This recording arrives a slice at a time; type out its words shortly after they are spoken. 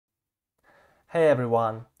Hey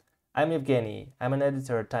everyone, I'm Evgeny, I'm an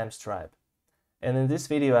editor at Timestripe, and in this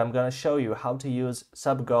video I'm gonna show you how to use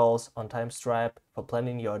sub-goals on Timestripe for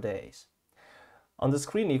planning your days. On the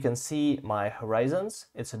screen you can see my horizons.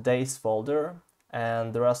 It's a days folder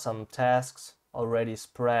and there are some tasks already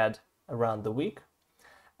spread around the week,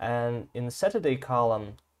 and in the Saturday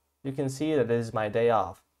column you can see that it is my day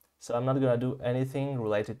off, so I'm not gonna do anything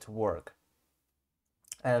related to work.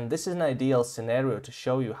 And this is an ideal scenario to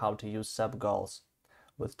show you how to use sub-goals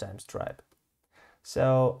with Timestripe.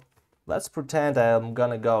 So let's pretend I'm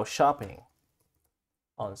gonna go shopping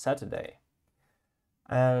on Saturday.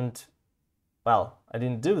 And well, I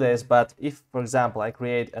didn't do this, but if, for example, I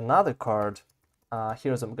create another card,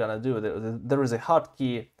 here's what I'm gonna do. There is a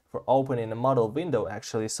hotkey for opening a model window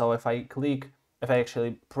actually. So if I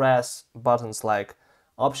actually press buttons like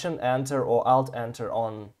Option Enter or Alt Enter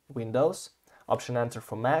on Windows, Option Enter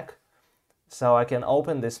for Mac, so I can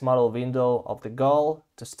open this model window of the goal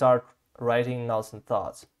to start writing notes and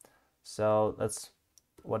thoughts. So that's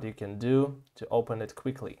what you can do to open it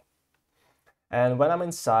quickly. And when I'm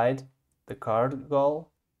inside the card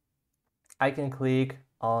goal, I can click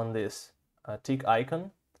on this tick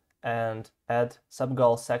icon and add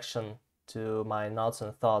sub-goal section to my notes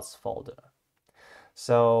and thoughts folder.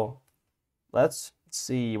 So let's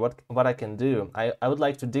see what I can do. I would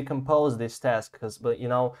like to decompose this task because, you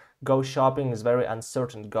know, go shopping is very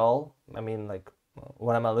uncertain goal. I mean, like,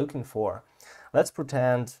 what am I looking for? Let's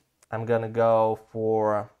pretend I'm gonna go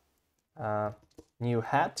for a new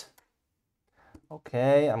hat.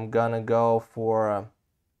 Okay, I'm gonna go for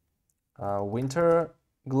winter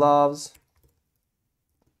gloves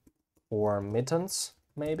or mittens,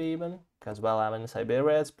 maybe even, because, well, I'm in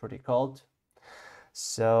Siberia, it's pretty cold.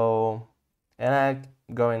 So, and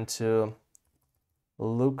I'm going to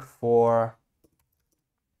look for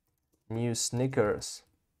new sneakers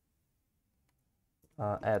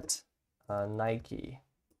at a Nike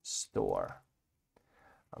store.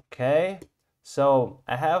 Okay, so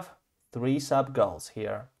I have 3 sub-goals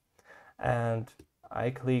here and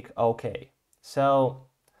I click OK. So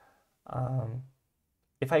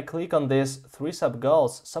if I click on this 3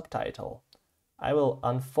 sub-goals subtitle, I will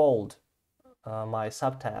unfold my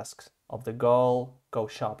subtasks of the goal, go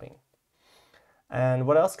shopping. And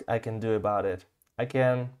what else I can do about it? I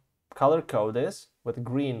can color code this with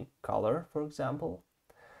green color, for example,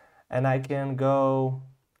 and I can go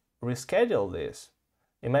reschedule this.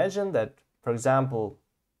 Imagine that, for example,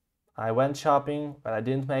 I went shopping, but I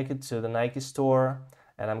didn't make it to the Nike store,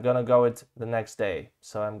 and I'm gonna go it the next day.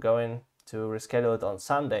 So I'm going to reschedule it on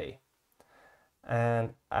Sunday,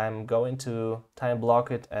 and I'm going to time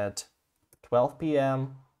block it at 12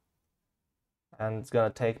 p.m. and it's gonna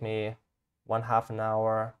take me 1/2 an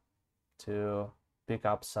hour to pick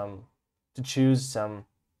up to choose some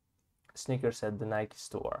sneakers at the Nike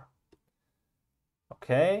store.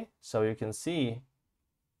 Okay, so you can see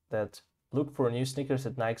that look for new sneakers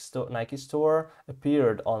at Nike store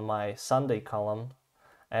appeared on my Sunday column,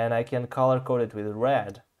 and I can color code it with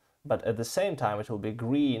red, but at the same time it will be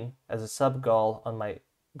green as a sub-goal on my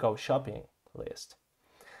go shopping list.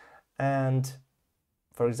 And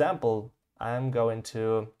for example, I'm going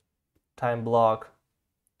to time block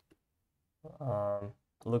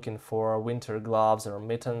looking for winter gloves or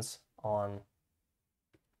mittens on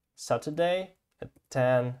Saturday at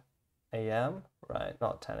 10 a.m. Right,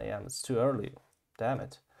 not 10 a.m. It's too early. Damn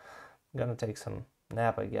it. I'm gonna take some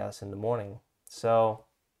nap, I guess, in the morning. So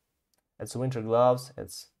it's winter gloves.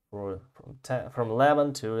 It's from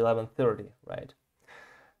 11 to 11:30, right?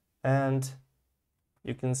 And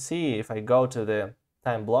you can see if I go to the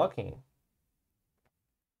time blocking.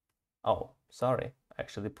 Oh, sorry, I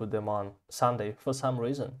actually put them on Sunday for some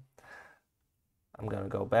reason. I'm gonna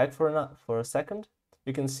go back for a second.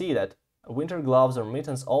 You can see that winter gloves or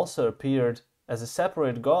mittens also appeared as a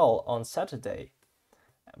separate goal on Saturday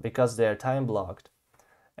because they are time blocked.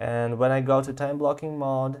 And when I go to time blocking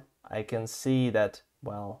mode, I can see that,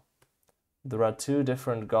 well, there are 2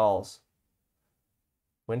 different goals.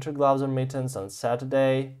 Winter gloves or mittens on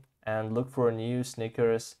Saturday, and look for new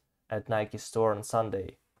sneakers at Nike store on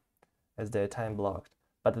Sunday, as they're time blocked.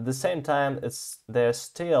 But at the same time, they're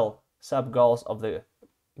still sub-goals of the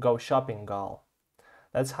go shopping goal.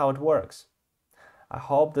 That's how it works. I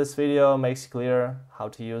hope this video makes clear how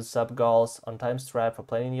to use sub-goals on Timestripe for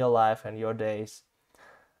planning your life and your days.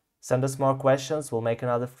 Send us more questions, we'll make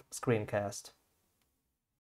another screencast.